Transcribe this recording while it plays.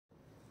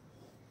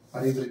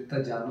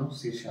Parivrutta Janu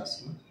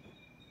Sirsasana.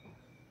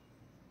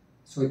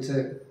 So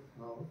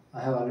I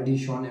have already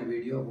shown a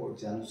video about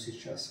Janu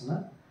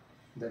Sirsasana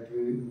in that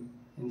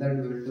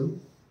we will do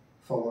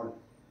forward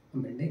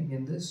bending.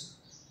 In this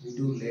we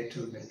do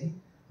lateral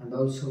bending, and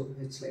also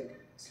it's like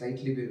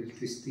slightly we will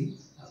twist the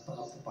upper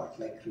part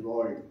like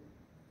Revoled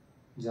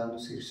Janu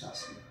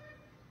Sirsasana.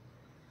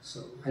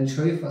 So I'll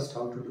show you first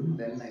how to do,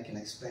 then I can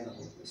explain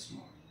about this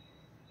more.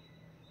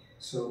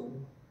 So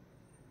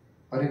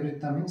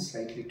Parivrtta means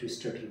slightly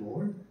twisted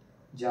revolved,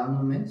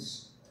 Janu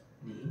means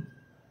knee,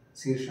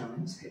 Sirsha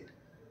means head.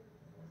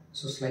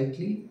 So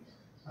slightly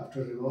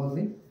after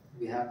revolving,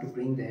 we have to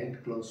bring the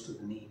head close to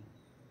the knee.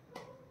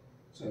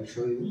 So I'll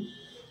show you.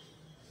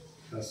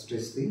 First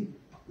twist the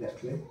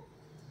left leg,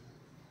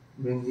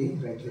 bring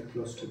the right leg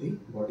close to the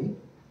body.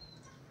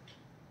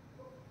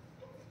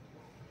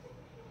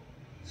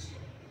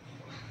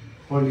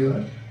 Hold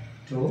your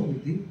toe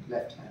with the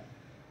left hand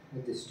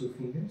with these two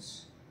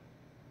fingers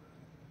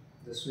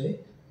this way,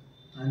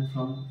 and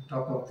from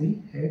top of the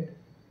head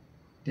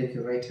take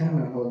your right hand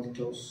and hold the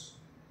toes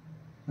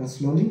and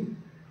slowly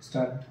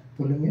start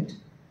pulling it.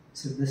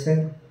 So this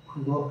head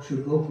should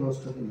go close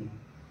to the knee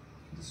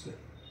this way.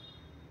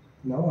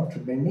 Now after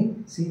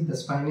bending, see the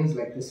spine is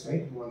like this,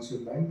 right? Once you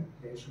bend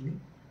laterally.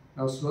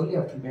 Now slowly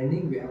after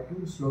bending we have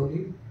to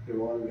slowly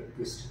revolve it,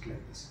 twist it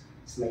like this,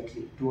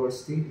 slightly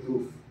towards the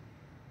roof,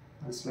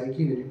 and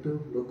slightly we need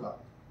to look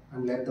up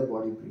and let the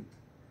body breathe.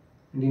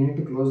 And you need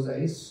to close the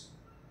eyes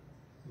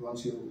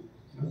once you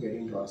get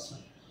into asana.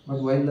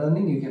 But while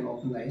learning, you can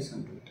open the eyes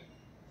and do it.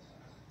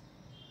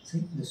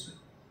 See, this way.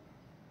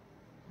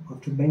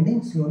 After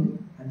bending, slowly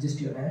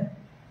adjust your hand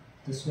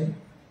this way,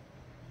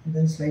 and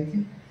then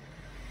slightly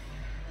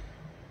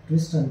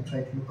twist and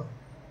try to look up.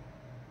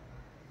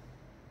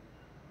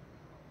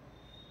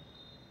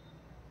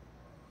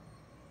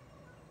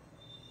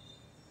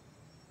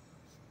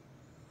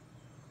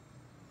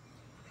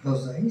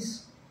 Close the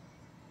eyes,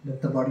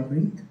 let the body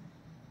breathe.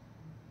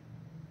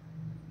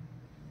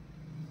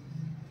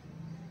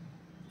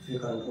 If you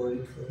can't hold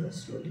it further,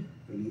 slowly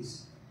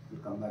release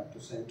and come back to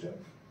center.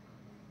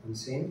 And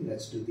same,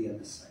 let's do the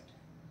other side.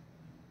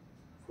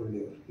 Fold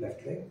your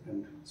left leg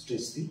and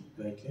stretch the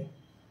right leg.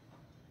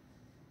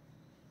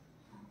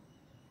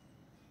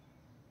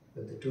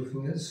 With the two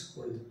fingers,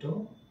 hold the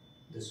toe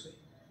this way,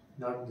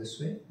 not this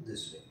way,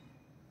 this way.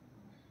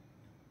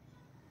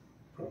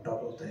 From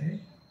top of the head,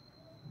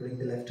 bring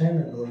the left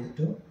hand and hold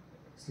the toe.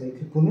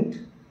 Slightly pull it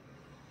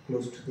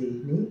close to the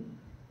knee.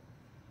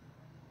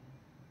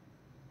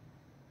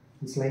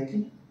 And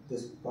slightly,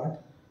 this part,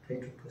 try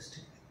to twist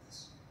it like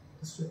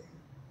this way.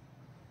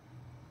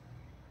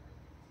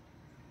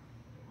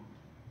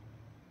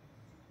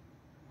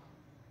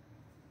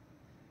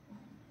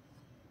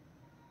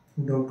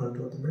 Don't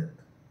control the breath.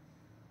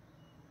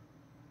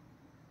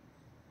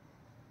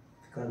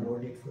 If you can't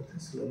hold it for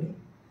this, slowly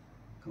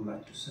come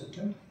back to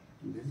center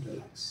and then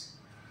relax.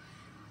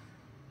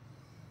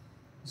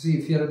 See,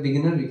 if you are a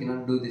beginner, you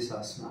cannot do this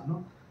asana,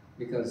 no?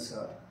 Because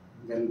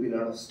there will be a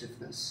lot of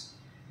stiffness.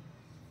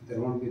 There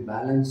won't be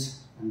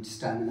balance and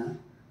stamina.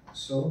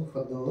 So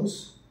for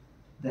those,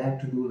 they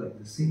have to do like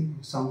this. See,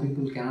 some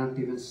people cannot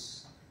even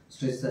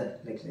stretch the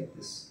leg like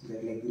this.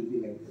 Their leg will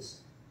be like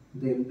this.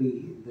 Their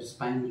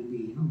spine will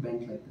be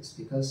bent like this,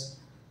 because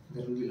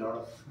there will be a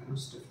lot of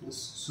stiffness.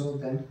 So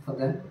then for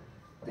them,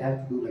 they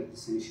have to do like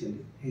this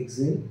initially.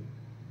 Exhale,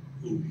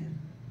 inhale.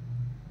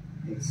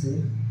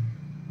 Exhale,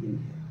 inhale.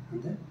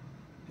 And then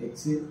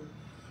exhale,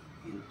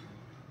 inhale.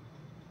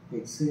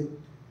 Exhale,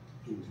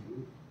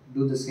 inhale.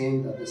 Do the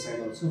same the other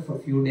side also for a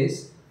few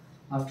days.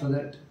 After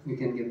that, you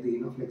can get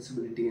the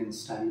flexibility and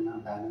stamina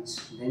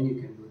balance. Then you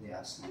can do the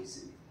asana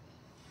easily.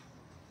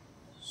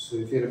 So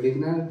if you're a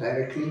beginner,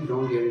 directly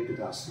don't get into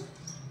the asana.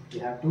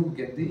 You have to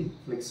get the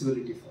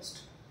flexibility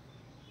first.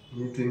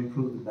 You need to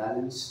improve the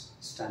balance,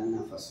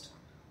 stamina first.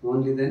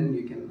 Only then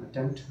you can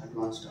attempt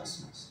advanced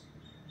asanas.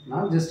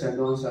 Not just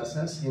advanced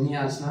asanas, any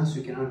asanas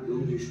you cannot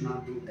do, you should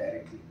not do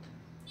directly.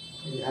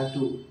 You have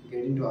to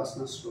get into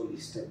asana slowly,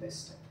 step by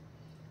step.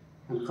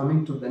 And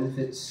coming to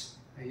benefits,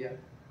 I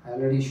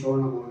already shown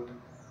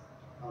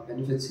about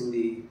benefits in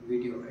the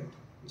video, right?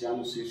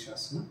 Janu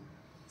Sirsasana.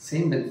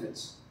 Same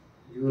benefits.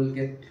 You will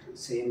get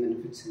same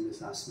benefits in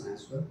this asana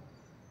as well.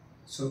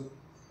 So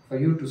for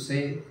you to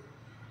say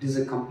it is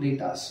a complete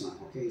asana,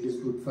 okay, it is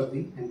good for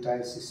the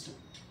entire system.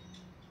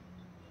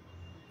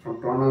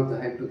 From crown of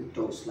the head to the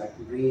toes, like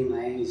brain,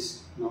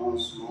 eyes,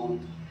 nose, mouth,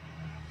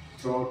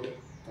 throat,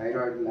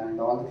 thyroid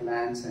gland, all the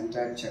glands,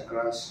 entire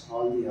chakras,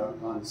 all the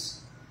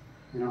organs,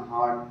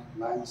 heart,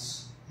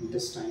 lungs,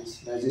 intestines,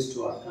 digestive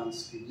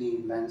organs, kidney,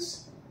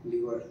 lungs,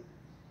 liver,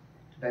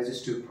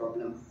 digestive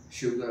problem,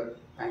 sugar,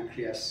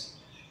 pancreas.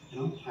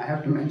 I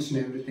have to mention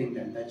everything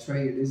then. That's why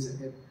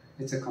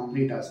it's a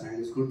complete asana. It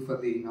is good for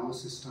the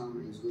nervous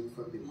system, it is good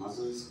for the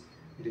muscles,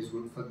 it is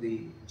good for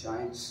the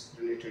joints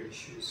related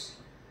issues,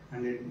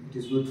 and it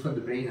is good for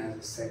the brain, as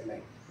I said,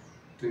 like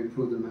to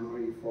improve the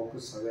memory,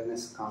 focus,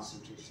 awareness,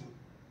 concentration.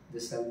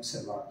 This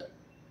helps a lot.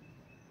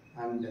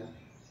 And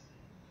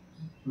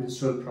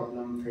menstrual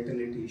problem,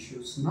 fertility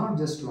issues, not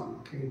just one,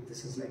 okay?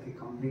 This is like a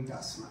complete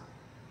asana.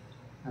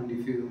 And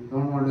if you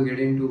don't want to get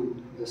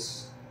into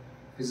this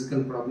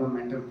physical problem,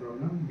 mental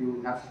problem,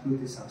 you have to do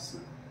this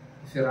asana.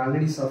 If you're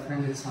already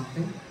suffering with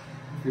something,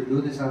 if you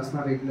do this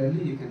asana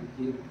regularly, you can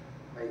heal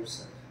by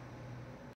yourself.